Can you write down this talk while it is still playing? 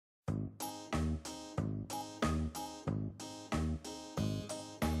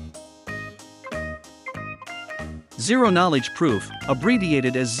Zero-knowledge proof,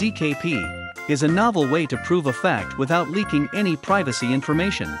 abbreviated as ZKP, is a novel way to prove a fact without leaking any privacy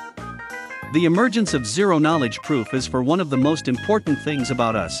information. The emergence of zero-knowledge proof is for one of the most important things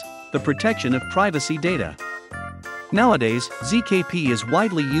about us, the protection of privacy data. Nowadays, ZKP is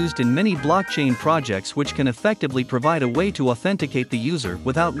widely used in many blockchain projects which can effectively provide a way to authenticate the user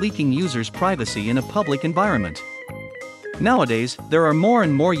without leaking users' privacy in a public environment. Nowadays, there are more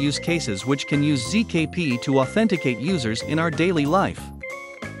and more use cases which can use ZKP to authenticate users in our daily life.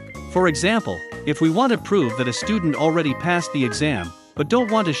 For example, if we want to prove that a student already passed the exam, but don't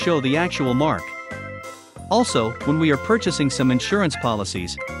want to show the actual mark. Also, when we are purchasing some insurance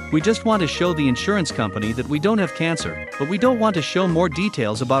policies, we just want to show the insurance company that we don't have cancer, but we don't want to show more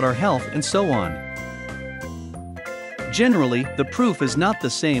details about our health and so on. Generally, the proof is not the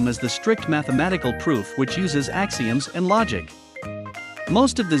same as the strict mathematical proof which uses axioms and logic.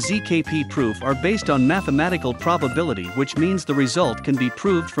 Most of the ZKP proof are based on mathematical probability, which means the result can be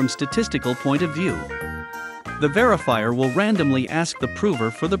proved from statistical point of view. The verifier will randomly ask the prover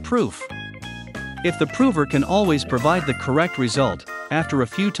for the proof. If the prover can always provide the correct result, after a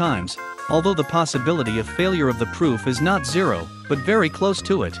few times, although the possibility of failure of the proof is not zero, but very close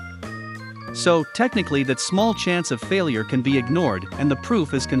to it. So, technically that small chance of failure can be ignored and the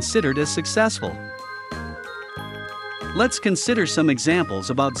proof is considered as successful. Let's consider some examples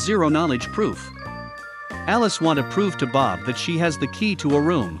about zero-knowledge proof. Alice wants to prove to Bob that she has the key to a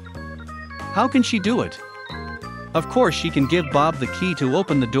room. How can she do it? Of course, she can give Bob the key to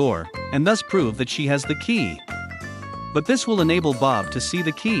open the door, and thus prove that she has the key. But this will enable Bob to see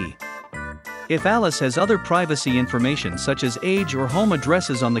the key. If Alice has other privacy information such as age or home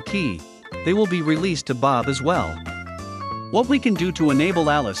addresses on the key, they will be released to Bob as well. What we can do to enable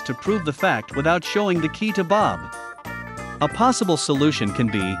Alice to prove the fact without showing the key to Bob? A possible solution can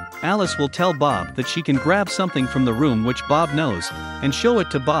be, Alice will tell Bob that she can grab something from the room which Bob knows, and show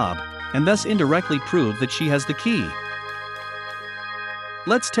it to Bob, and thus indirectly prove that she has the key.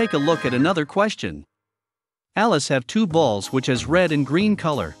 Let's take a look at another question. Alice have two balls which has red and green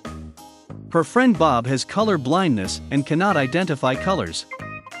color. Her friend Bob has color blindness and cannot identify colors.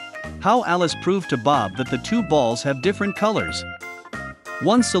 How Alice prove to Bob that the two balls have different colors?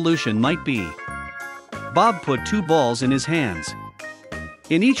 One solution might be, Bob put two balls in his hands.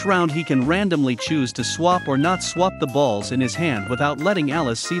 In each round he can randomly choose to swap or not swap the balls in his hand without letting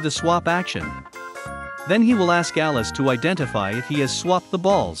Alice see the swap action. Then he will ask Alice to identify if he has swapped the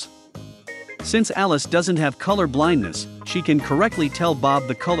balls. Since Alice doesn't have color blindness, she can correctly tell Bob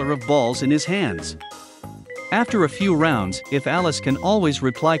the color of balls in his hands. After a few rounds, if Alice can always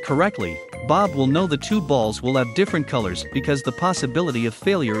reply correctly, Bob will know the two balls will have different colors because the possibility of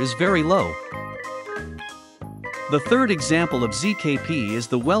failure is very low. The third example of ZKP is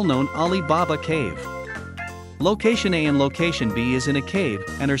the well-known Alibaba cave. Location A and location B is in a cave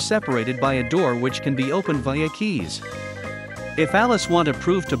and are separated by a door which can be opened via keys. If Alice wants to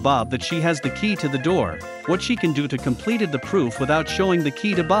prove to Bob that she has the key to the door, what she can do to complete the proof without showing the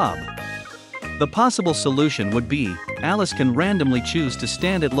key to Bob? The possible solution would be, Alice can randomly choose to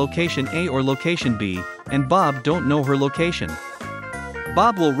stand at location A or location B, and Bob don't know her location.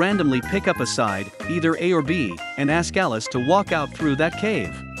 Bob will randomly pick up a side, either A or B, and ask Alice to walk out through that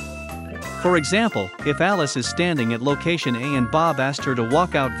cave. For example, if Alice is standing at location A and Bob asked her to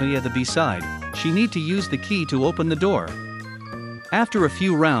walk out via the B side, she need to use the key to open the door. After a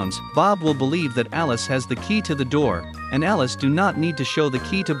few rounds, Bob will believe that Alice has the key to the door, and Alice do not need to show the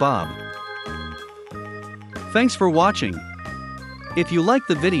key to Bob. Thanks for watching. If you like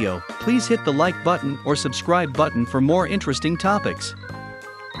the video, please hit the like button or subscribe button for more interesting topics.